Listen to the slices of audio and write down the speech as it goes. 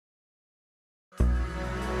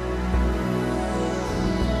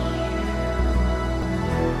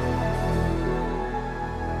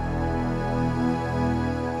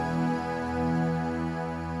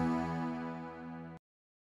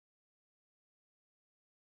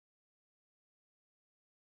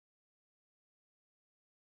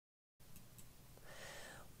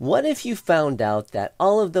What if you found out that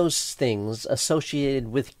all of those things associated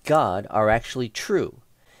with God are actually true?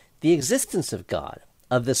 The existence of God,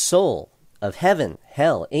 of the soul, of heaven,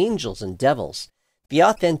 hell, angels, and devils, the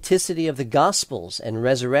authenticity of the Gospels and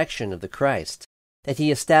resurrection of the Christ, that he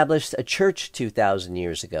established a church 2,000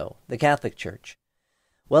 years ago, the Catholic Church.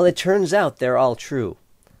 Well, it turns out they're all true.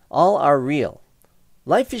 All are real.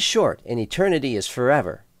 Life is short and eternity is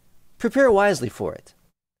forever. Prepare wisely for it.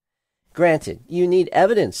 Granted, you need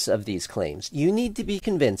evidence of these claims. You need to be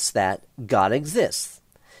convinced that God exists,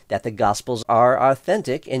 that the Gospels are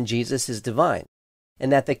authentic and Jesus is divine,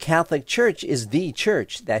 and that the Catholic Church is the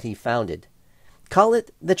church that he founded. Call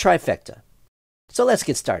it the Trifecta. So let's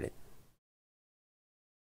get started.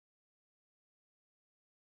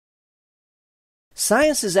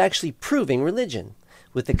 Science is actually proving religion.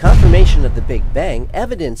 With the confirmation of the Big Bang,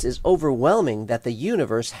 evidence is overwhelming that the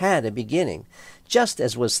universe had a beginning, just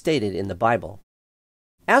as was stated in the Bible.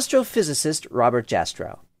 Astrophysicist Robert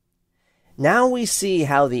Jastrow. Now we see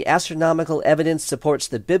how the astronomical evidence supports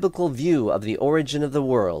the biblical view of the origin of the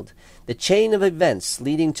world. The chain of events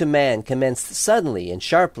leading to man commenced suddenly and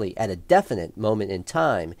sharply at a definite moment in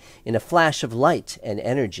time, in a flash of light and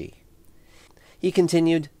energy. He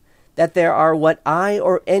continued, that there are what I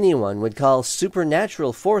or anyone would call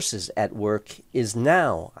supernatural forces at work is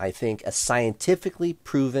now, I think, a scientifically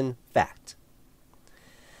proven fact.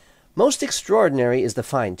 Most extraordinary is the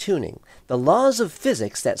fine-tuning. The laws of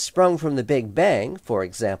physics that sprung from the Big Bang, for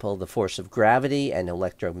example, the force of gravity and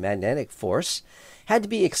electromagnetic force, had to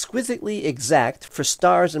be exquisitely exact for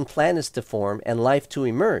stars and planets to form and life to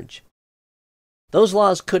emerge. Those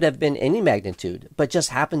laws could have been any magnitude, but just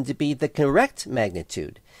happened to be the correct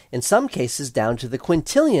magnitude, in some cases down to the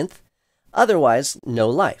quintillionth, otherwise no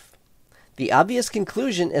life. The obvious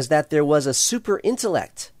conclusion is that there was a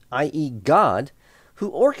super-intellect, i.e. God, who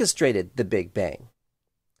orchestrated the Big Bang.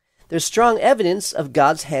 There's strong evidence of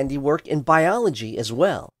God's handiwork in biology as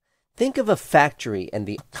well. Think of a factory and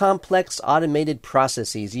the complex automated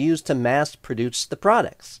processes used to mass-produce the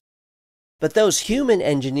products. But those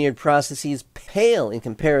human-engineered processes pale in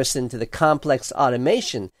comparison to the complex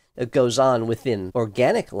automation that goes on within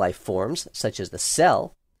organic life forms, such as the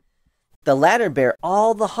cell. The latter bear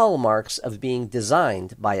all the hallmarks of being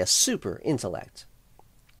designed by a super-intellect.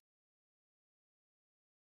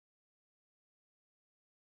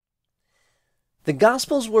 The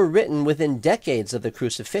Gospels were written within decades of the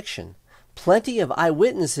crucifixion. Plenty of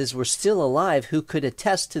eyewitnesses were still alive who could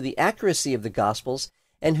attest to the accuracy of the Gospels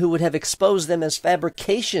and who would have exposed them as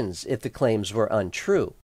fabrications if the claims were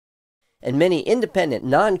untrue. And many independent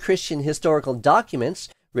non-Christian historical documents,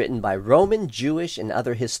 written by Roman, Jewish, and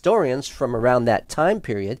other historians from around that time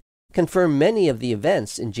period, confirm many of the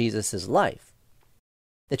events in Jesus' life.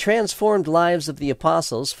 The transformed lives of the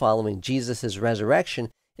apostles following Jesus'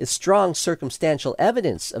 resurrection is strong circumstantial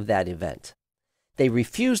evidence of that event. They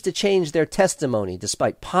refused to change their testimony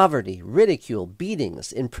despite poverty, ridicule,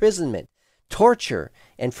 beatings, imprisonment, torture,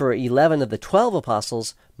 and for 11 of the 12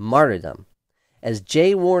 apostles, martyrdom. As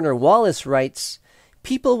J. Warner Wallace writes,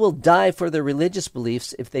 people will die for their religious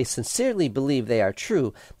beliefs if they sincerely believe they are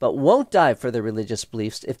true, but won't die for their religious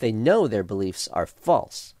beliefs if they know their beliefs are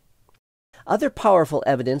false. Other powerful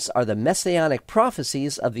evidence are the messianic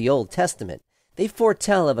prophecies of the Old Testament. They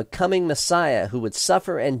foretell of a coming Messiah who would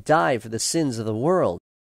suffer and die for the sins of the world,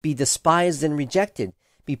 be despised and rejected,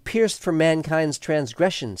 be pierced for mankind's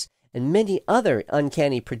transgressions, and many other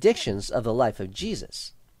uncanny predictions of the life of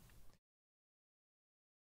Jesus.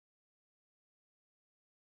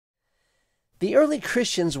 The early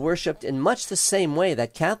Christians worshipped in much the same way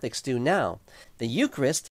that Catholics do now. The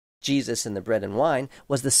Eucharist, Jesus and the bread and wine,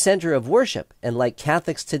 was the center of worship, and like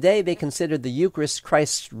Catholics today, they considered the Eucharist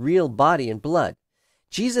Christ's real body and blood.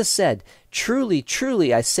 Jesus said, "Truly,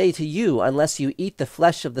 truly, I say to you, unless you eat the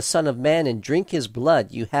flesh of the Son of Man and drink his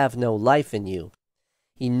blood, you have no life in you."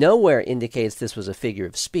 He nowhere indicates this was a figure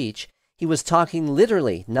of speech. He was talking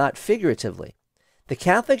literally, not figuratively. The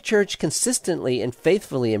Catholic Church consistently and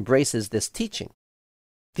faithfully embraces this teaching.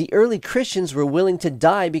 The early Christians were willing to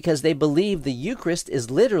die because they believed the Eucharist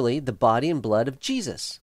is literally the body and blood of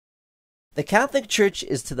Jesus. The Catholic Church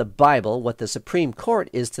is to the Bible what the Supreme Court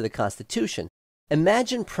is to the Constitution.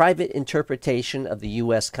 Imagine private interpretation of the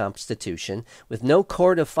U.S. Constitution with no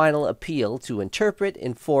court of final appeal to interpret,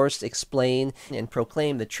 enforce, explain, and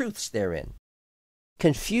proclaim the truths therein.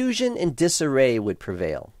 Confusion and disarray would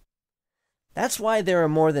prevail. That's why there are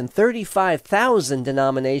more than 35,000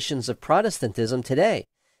 denominations of Protestantism today.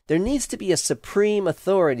 There needs to be a supreme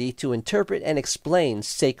authority to interpret and explain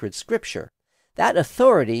sacred scripture. That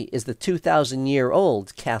authority is the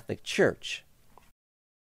 2,000-year-old Catholic Church.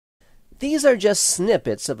 These are just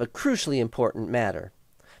snippets of a crucially important matter.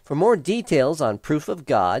 For more details on proof of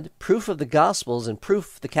God, proof of the Gospels, and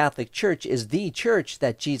proof the Catholic Church is the church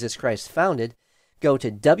that Jesus Christ founded, go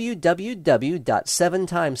to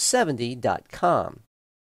www.7times70.com.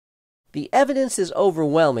 The evidence is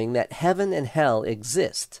overwhelming that heaven and hell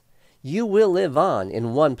exist. You will live on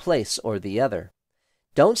in one place or the other.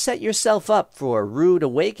 Don't set yourself up for a rude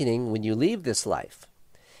awakening when you leave this life.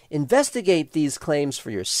 Investigate these claims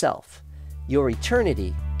for yourself. Your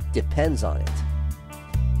eternity depends on it.